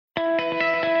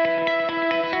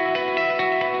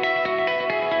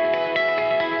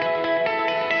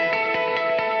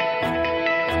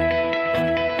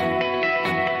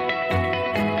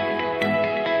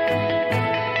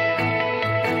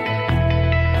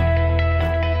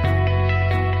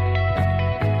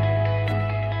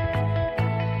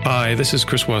Hi, this is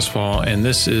Chris Westfall, and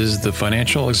this is the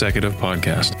Financial Executive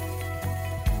Podcast.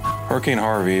 Hurricane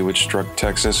Harvey, which struck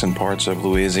Texas and parts of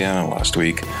Louisiana last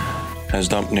week, has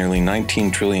dumped nearly 19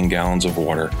 trillion gallons of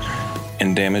water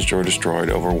and damaged or destroyed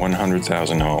over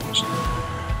 100,000 homes.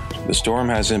 The storm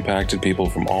has impacted people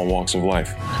from all walks of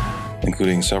life,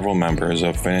 including several members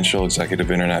of Financial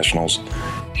Executive International's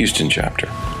Houston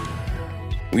chapter.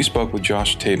 We spoke with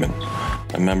Josh Tabin,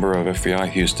 a member of FEI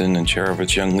Houston and chair of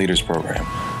its Young Leaders program,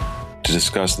 to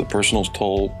discuss the personal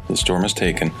toll the storm has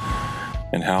taken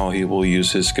and how he will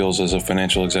use his skills as a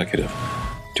financial executive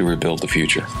to rebuild the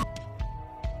future.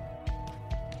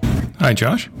 Hi,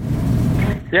 Josh.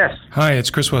 Yes. Hi,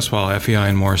 it's Chris Westfall, FEI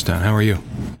in Morristown. How are you?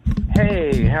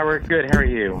 Hey, good. How are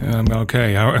you? I'm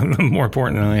okay. More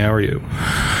importantly, how are you?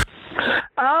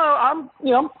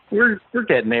 We're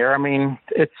getting there. I mean,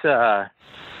 it's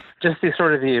just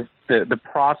the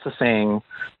processing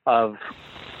of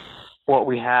what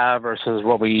we have versus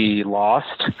what we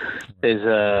lost is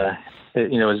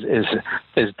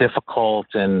difficult,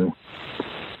 and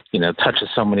touches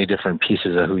so many different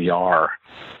pieces of who you are.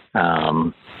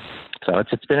 So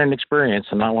it's been an experience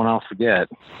and not one I'll forget.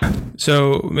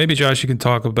 So maybe, Josh, you can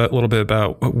talk a little bit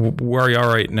about where you are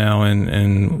right now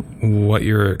and what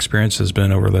your experience has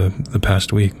been over the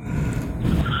past week.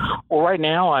 Well, right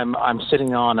now I'm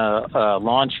sitting on a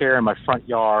lawn chair in my front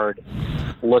yard,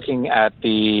 looking at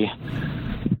the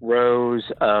rows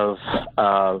of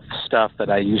stuff that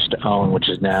I used to own, which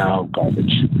is now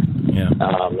garbage. Yeah.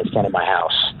 In front of my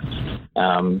house.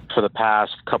 For the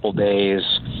past couple days,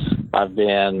 I've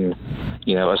been,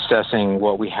 assessing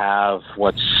what we have,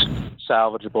 what's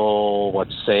salvageable,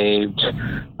 what's saved,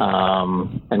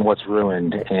 and what's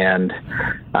ruined. And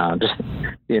just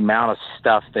the amount of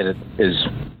stuff that is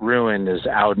ruined is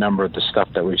outnumbered the stuff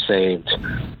that we've saved,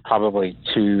 probably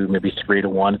 2, maybe 3 to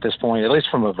 1 at this point, at least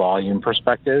from a volume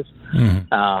perspective.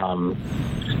 Mm-hmm.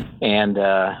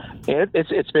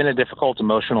 It's been a difficult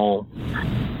emotional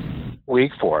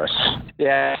week for us.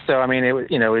 Yeah. So, I mean,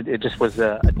 it just was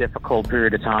a difficult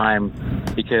period of time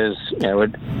because,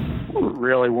 it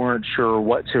really weren't sure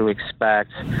what to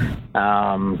expect.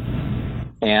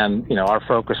 And, our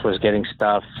focus was getting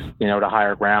stuff, to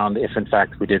higher ground if in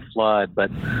fact we did flood.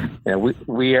 But,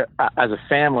 we as a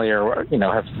family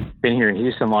have been here in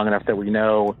Houston long enough that we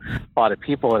know a lot of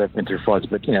people that have been through floods,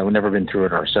 but, we've never been through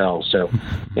it ourselves. So,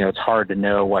 it's hard to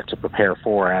know what to prepare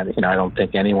for. And, I don't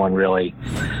think anyone really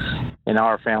in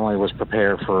our family was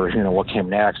prepared for, what came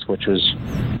next, which was,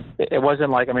 it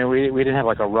wasn't like, we didn't have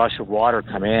like a rush of water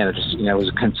come in. It just, it was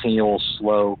a continual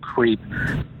slow creep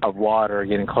of water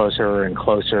getting closer and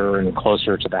closer and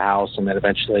closer to the house. And then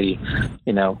eventually,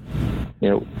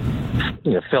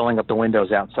 filling up the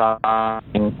windows outside,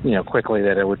 and, quickly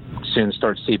that it would soon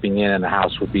start seeping in and the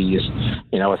house would be as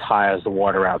high as the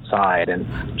water outside, and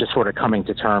just sort of coming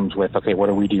to terms with, okay, what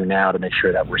do we do now to make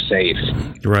sure that we're safe?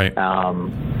 Right.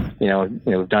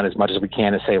 We've done as much as we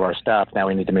can to save our stuff. Now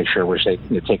we need to make sure we're safe,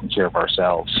 taking care of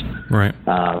ourselves. Right.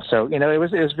 So, it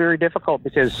was very difficult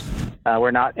because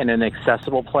we're not in an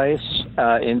accessible place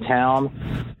in town,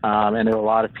 and there were a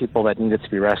lot of people that needed to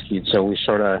be rescued. So we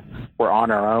sort of were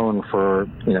on our own for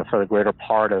the greater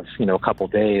part of, a couple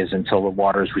of days until the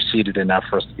waters receded enough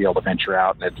for us to be able to venture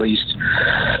out and at least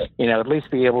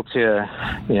be able to,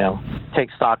 take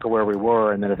stock of where we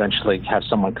were, and then eventually have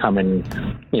someone come and,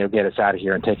 get us out of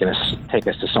here and take us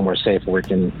to somewhere safe where we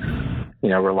can,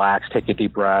 relax, take a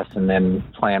deep breath, and then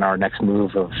plan our next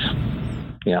move of,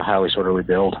 how we sort of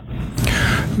rebuild.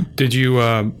 Did you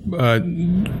have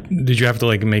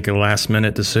to make a last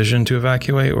minute decision to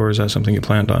evacuate, or is that something you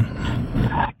planned on?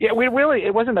 Yeah,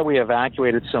 it wasn't that we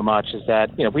evacuated so much as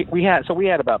that, we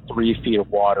had about 3 feet of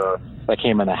water that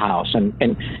came in the house, and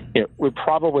we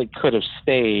probably could have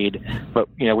stayed, but,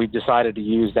 we decided to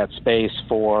use that space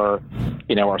for,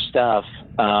 our stuff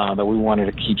that we wanted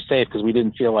to keep safe, because we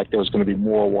didn't feel like there was going to be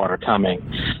more water coming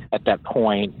at that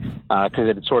point, because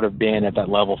it had sort of been at that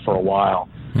level for a while.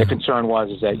 The concern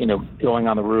was that, going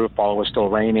on the roof while it was still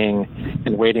raining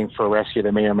and waiting for a rescue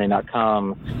that may or may not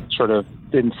come sort of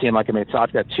didn't seem like it made sense.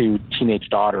 I've got 2 teenage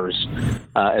daughters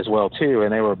as well, too,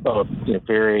 and they were both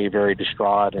very, very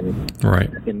distraught and, right,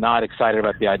 and not excited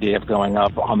about the idea of going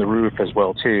up on the roof as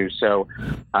well, too. So,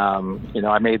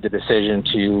 I made the decision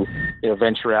to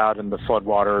venture out in the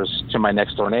floodwaters to my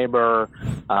next-door neighbor,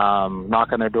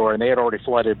 knock on their door, and they had already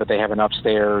flooded, but they have an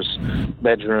upstairs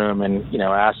bedroom, and,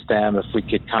 asked them if we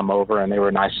could come over, and they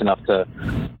were nice enough to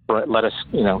let us,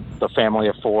 the family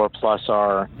of 4 plus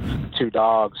our 2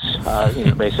 dogs,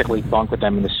 basically bunk with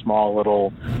them in this small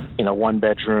little,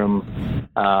 1-bedroom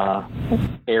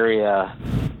area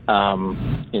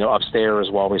upstairs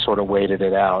while we sort of waited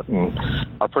it out. And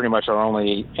pretty much our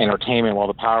only entertainment while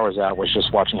the power was out was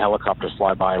just watching helicopters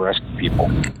fly by and rescue people.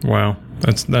 Wow.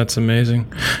 That's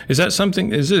amazing. Is that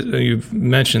something? You've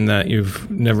mentioned that you've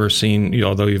never seen,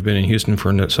 although you've been in Houston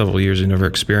for several years, you've never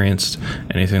experienced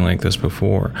anything like this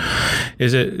before.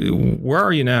 Where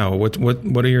are you now? What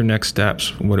are your next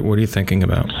steps? What are you thinking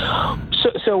about?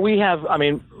 So we have,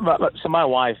 so my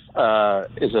wife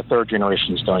is a third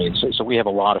generation Estonian, so we have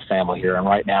a lot of family here. And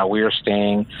right now we are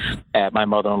staying at my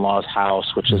mother-in-law's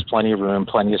house, which has plenty of room,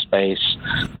 plenty of space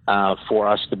for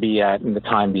us to be at in the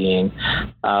time being.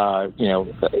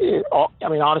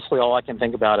 Honestly, all I can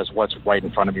think about is what's right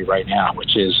in front of me right now,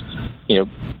 which is,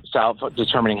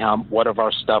 determining what of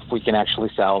our stuff we can actually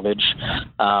salvage,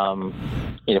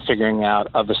 figuring out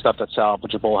of the stuff that's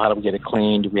salvageable, how do we get it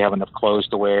clean? Do we have enough clothes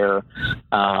to wear?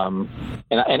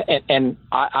 And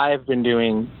I've been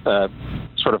doing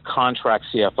sort of contract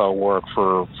CFO work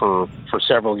for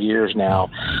several years now,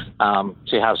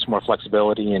 to have some more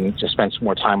flexibility and to spend some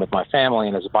more time with my family.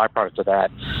 And as a byproduct of that,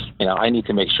 I need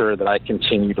to make sure that I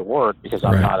continue to work because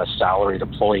I'm not a salaried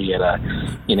employee at a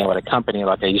company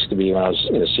like I used to be when I was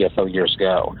a CFO years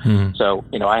ago. Mm-hmm. So,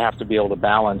 I have to be able to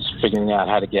balance figuring out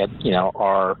how to get,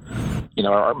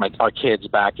 our kids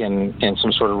back in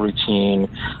some sort of routine,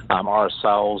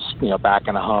 ourselves, back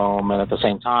in a home. And at the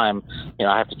same time,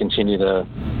 I have to continue to,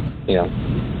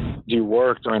 do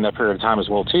work during that period of time as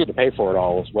well too, to pay for it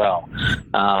all as well.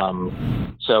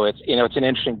 So it's an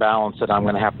interesting balance that I'm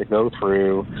going to have to go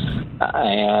through,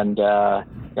 and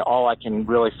all I can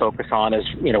really focus on is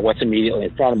what's immediately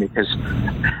in front of me, because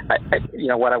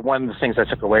one of the things I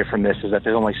took away from this is that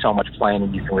there's only so much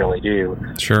planning you can really do.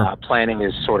 Sure. Planning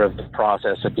is sort of the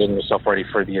process of getting yourself ready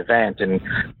for the event, and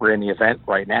we're in the event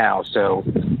right now, so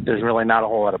there's really not a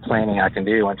whole lot of planning I can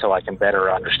do until I can better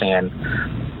understand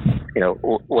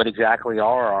what exactly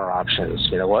are our options?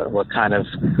 What kind of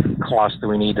costs do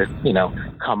we need to,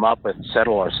 come up with,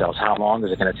 settle ourselves? How long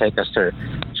is it going to take us to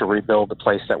rebuild the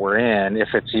place that we're in, if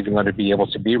it's even going to be able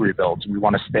to be rebuilt? Do we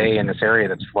want to stay in this area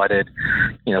that's flooded,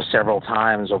 several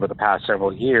times over the past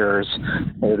several years,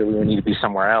 or do we need to be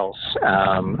somewhere else?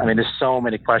 There's so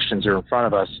many questions that are in front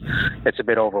of us. It's a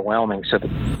bit overwhelming. So,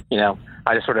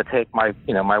 I just sort of take my,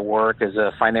 my work as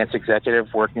a finance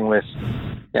executive working with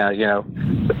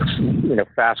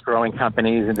fast-growing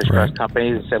companies and distressed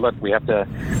companies, and say, look, we have to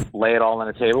lay it all on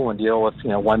the table and deal with,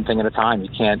 one thing at a time. You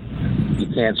can't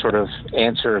sort of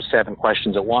answer 7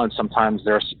 questions at once. Sometimes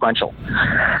they're sequential.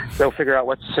 So figure out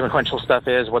what the sequential stuff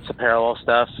is, what's the parallel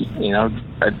stuff,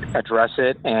 address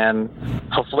it, and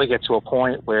hopefully get to a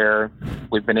point where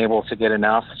we've been able to get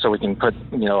enough so we can put,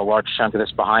 a large chunk of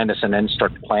this behind us and then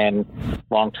start to plan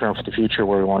long-term for the future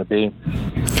where we want to be.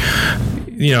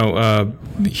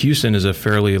 Houston is a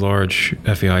fairly large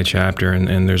FEI chapter,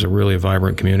 and there's a really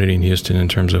vibrant community in Houston in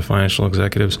terms of financial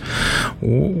executives.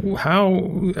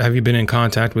 How have you been in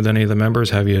contact with any of the members?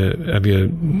 Have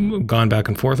you gone back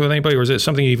and forth with anybody, or is it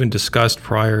something you even discussed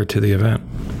prior to the event?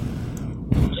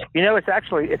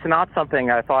 It's not something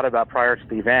I thought about prior to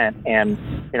the event. And,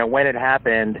 when it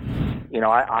happened,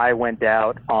 I went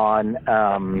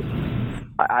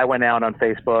out on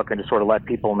Facebook and just sort of let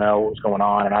people know what was going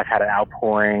on. And I've had an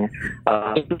outpouring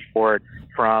of support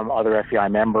from other FEI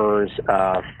members.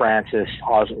 Francis,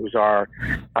 who's our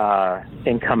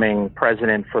incoming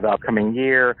president for the upcoming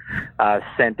year,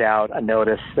 sent out a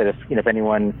notice that if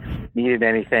anyone needed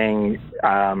anything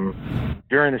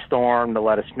during the storm to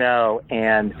let us know.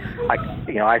 And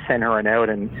I sent her a note,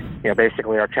 and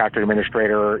basically our chapter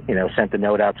administrator sent the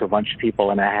note out to a bunch of people,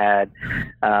 and I had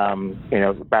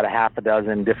about a half a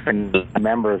dozen different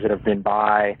members that have been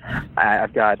by.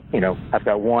 I've got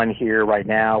one here right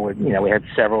now. We had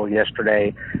several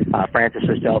yesterday. Francis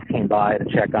herself came by to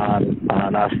check on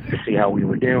us to see how we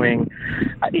were doing.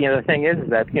 The thing is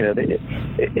that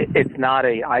it's not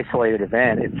a isolated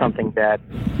event. It's something that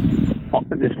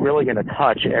is really going to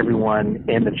touch everyone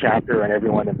in the chapter and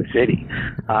everyone in the city.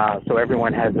 So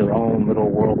everyone has their own little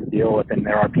world to deal with, and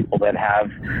there are people that have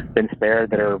been spared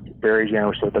that are very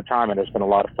generous with their time. And there's been a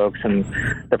lot of folks in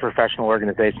the professional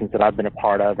organizations that I've been a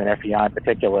part of, and FEI in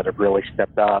particular, that have really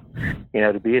stepped up,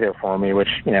 to be there for me, which,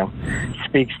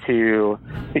 speaks to,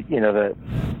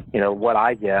 what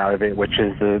I get out of it, which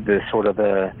is the sort of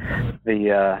the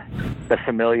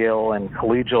familial and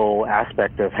collegial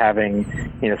aspect of having,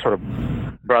 sort of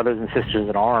brothers and sisters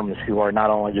in arms who are not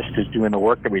only just doing the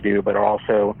work that we do, but are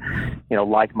also,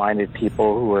 like-minded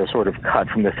people who are sort of cut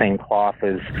from the same cloth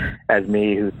as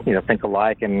me, who, think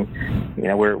alike, and,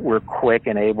 we're quick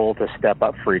and able to step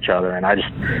up for each other. And I just,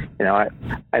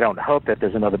 I don't hope that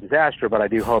there's another disaster, but I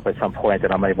do hope at some point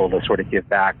that I'm able to sort of give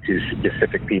back to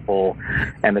specific people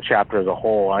and the chapter as a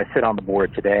whole. I sit on the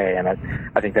board today, and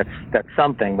I think that's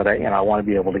something, but I want to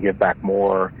be able to give back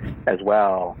more as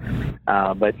well.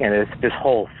 But this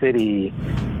whole city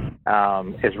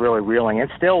is really reeling, and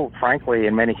still, frankly,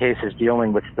 in many cases,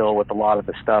 dealing with a lot of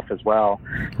the stuff as well.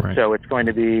 Right. So it's going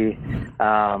to be,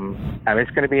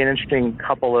 it's going to be an interesting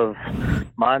couple of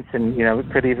months, and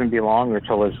it could even be longer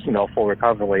until there's full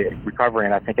recovery.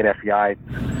 And I think at FEI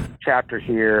chapter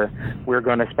here, we're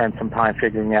going to spend some time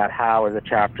figuring out how, as a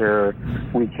chapter,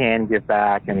 we can give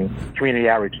back, and community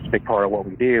outreach is a big part of what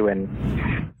we do. And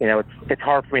it's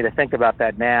hard for me to think about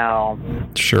that now.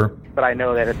 Sure. But I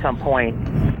know that at some point,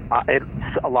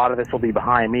 a lot of this will be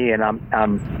behind me, and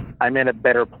I'm in a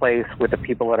better place with the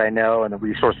people that I know and the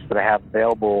resources that I have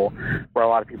available, where a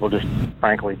lot of people just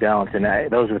frankly don't. And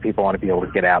those are the people I want to be able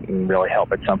to get out and really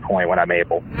help at some point when I'm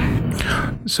able.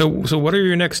 So what are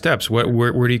your next steps? Where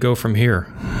do you go from here?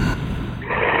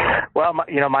 Well,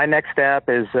 my next step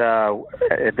is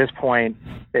at this point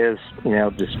is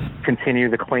just continue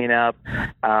the cleanup,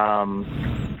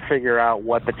 figure out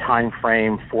what the time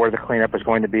frame for the cleanup is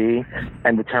going to be,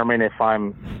 and determine if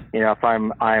I'm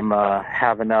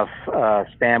have enough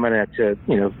stamina to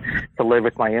live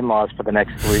with my in-laws for the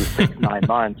next 3, 6, 9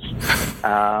 months.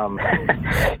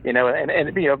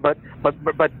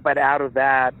 But out of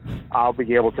that, I'll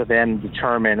be able to then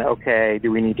determine, okay,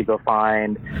 do we need to go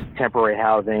find temporary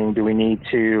housing? Do we need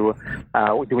to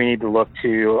look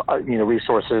to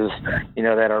resources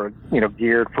that are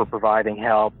geared for providing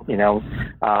help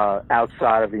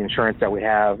outside of the insurance that we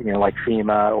have, like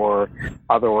FEMA or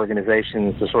other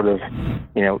organizations to sort of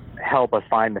help us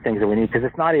find the things that we need, because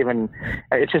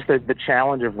it's just the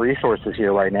challenge of resources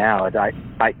here right now.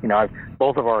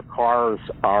 Both of our cars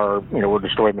were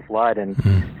destroyed in the flood, and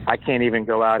I can't even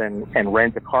go out and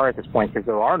rent a car at this point because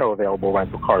there are no available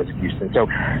rental cars in Houston. So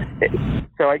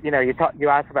you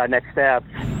asked about next steps.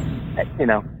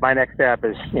 My next step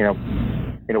is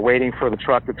waiting for the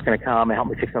truck that's going to come and help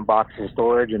me fix some boxes of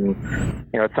storage, and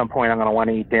at some point I'm going to want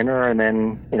to eat dinner, and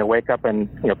then wake up and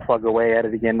plug away at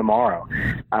it again tomorrow.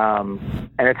 And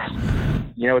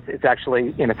it's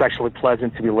actually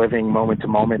pleasant to be living moment to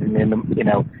moment and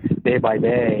day by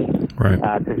day. Right.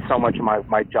 Because so much of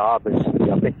my job is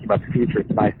thinking about the future. It's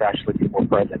nice to actually be more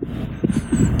present.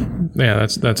 Yeah,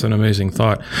 that's an amazing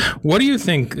thought. What do you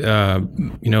think,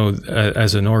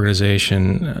 as an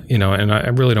organization, and I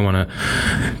really don't want to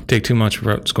take too much of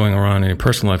what's going on in your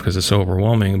personal life because it's so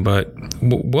overwhelming, but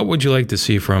what would you like to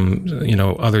see from,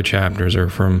 other chapters or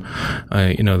from,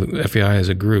 the FEI as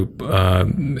a group?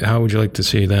 How would you like to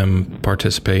see them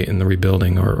participate in the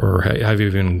rebuilding, or have you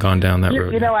even gone down that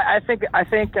road?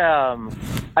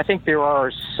 I think there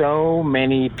are so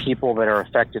many people that are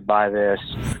affected by this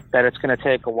that it's going to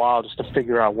take a while just to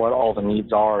figure out what all the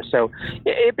needs are. So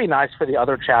it'd be nice for the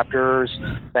other chapters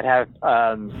that have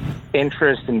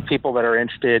interest and people that are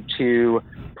interested to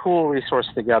pool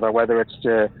resources together, whether it's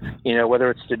to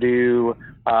do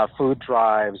food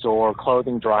drives or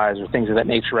clothing drives or things of that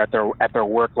nature at their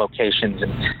work locations,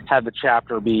 and have the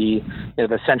chapter be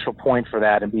the central point for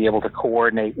that, and be able to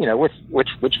coordinate with which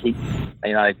we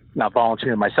I'm not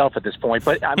volunteering myself at this point,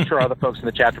 but I'm sure other folks in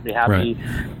the chapter would be happy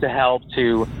to help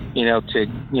to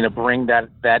bring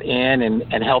that in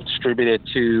and help distribute it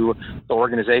to the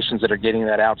organizations that are getting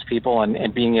that out to people,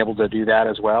 and being able to do that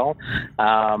as well.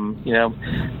 I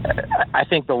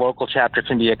think the local chapter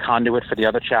can be a conduit for the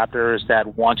other chapters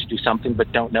that want to do something but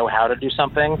don't know how to do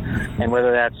something, and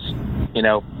whether that's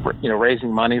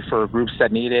raising money for groups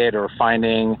that need it, or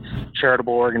finding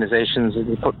charitable organizations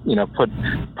that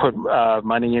put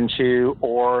money into,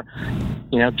 or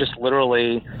just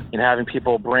literally having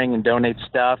people bring and donate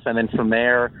stuff, and then from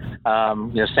there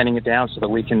sending it down so that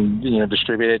we can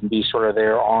distribute it and be sort of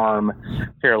their arm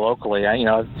here locally.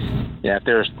 If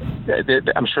there's,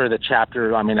 I'm sure the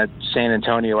chapter, at San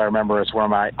Antonio, I remember it's where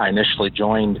I initially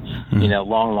joined,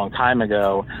 long time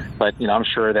ago. But I'm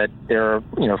sure that there are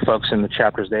folks in the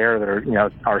chapters there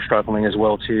that are struggling as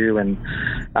well too, and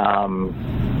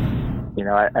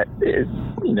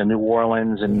New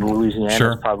Orleans and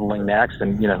Louisiana is probably next,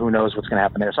 and who knows what's going to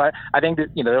happen there. So I think that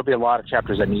there'll be a lot of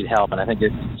chapters that need help, and I think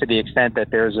that to the extent that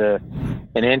there's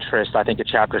an interest, I think a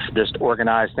chapter should just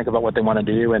organize, think about what they want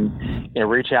to do, and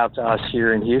reach out to us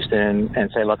here in Houston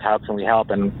and say, look, how can we help,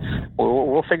 and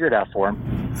we'll figure it out for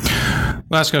them.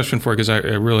 Last question for you, because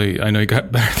I know you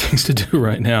got better things to do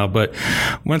right now. But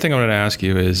one thing I wanted to ask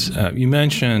you is, you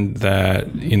mentioned that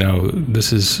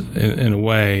this is in a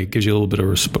way gives you a little bit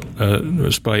of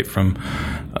respite from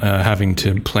having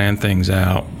to plan things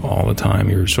out all the time.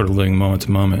 You're sort of living moment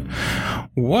to moment.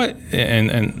 What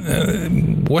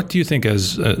what do you think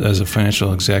as a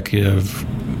financial executive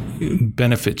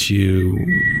benefits you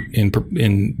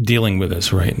in dealing with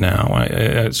this right now?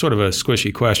 It's sort of a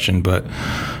squishy question, but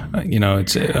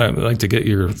I'd like to get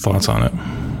your thoughts on it.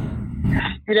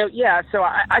 Yeah. So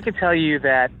I can tell you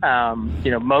that,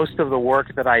 most of the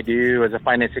work that I do as a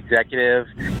finance executive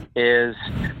is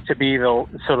to be the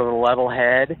sort of the level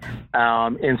head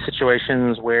in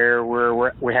situations where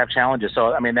we have challenges.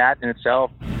 So, that in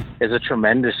itself is a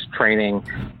tremendous training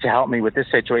to help me with this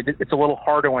situation. It's a little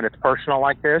harder when it's personal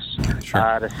like this,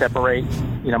 sure, to separate,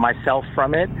 myself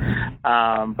from it.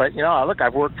 But, look,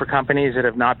 I've worked for companies that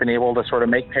have not been able to sort of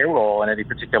make payroll at any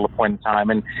particular point in time,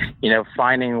 and,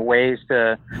 finding ways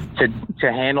to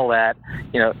handle that.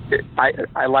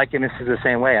 I liken this as the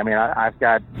same way. I've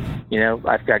got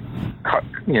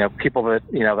people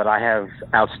that I have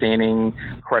outstanding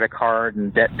credit card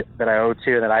and debt that I owe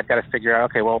to, that I've got to figure out,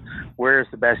 okay, well, where's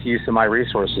the best use of my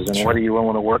resources, and what are you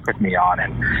willing to work with me on?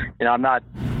 And, I'm not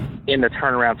in the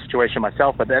turnaround situation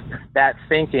myself, but that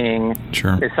thinking,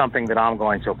 sure, is something that I'm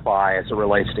going to apply as it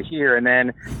relates to here. And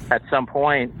then at some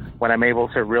point, when I'm able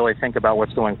to really think about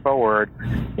what's going forward,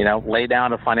 lay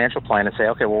down a financial plan and say,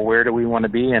 okay, well, where do we want to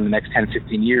be in the next 10,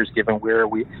 15 years, given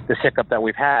this hiccup that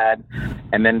we've had,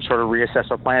 and then sort of reassess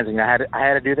our plans. And I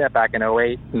had to do that back in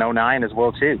 08 and 09 as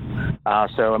well, too.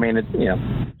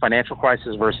 Financial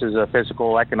crisis versus a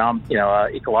physical, economic,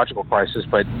 ecological crisis,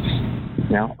 but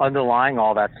underlying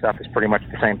all that stuff is pretty much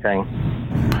the same thing.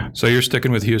 So you're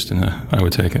sticking with Houston, I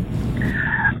would take it.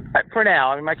 For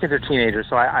now. My kids are teenagers,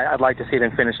 so I'd like to see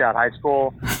them finish out high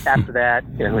school. After that,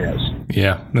 who knows?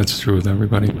 Yeah, that's true with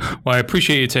everybody. Well, I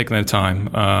appreciate you taking the time.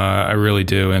 I really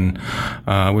do, and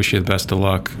I wish you the best of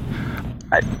luck.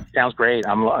 Sounds great.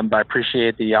 I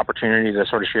appreciate the opportunity to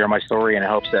sort of share my story in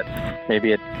hopes that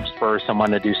maybe it spurs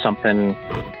someone to do something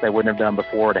they wouldn't have done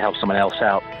before to help someone else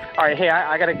out. All right. Hey,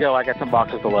 I got to go. I got some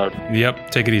boxes to load.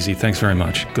 Yep. Take it easy. Thanks very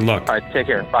much. Good luck. All right. Take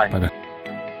care. Bye. Bye-bye.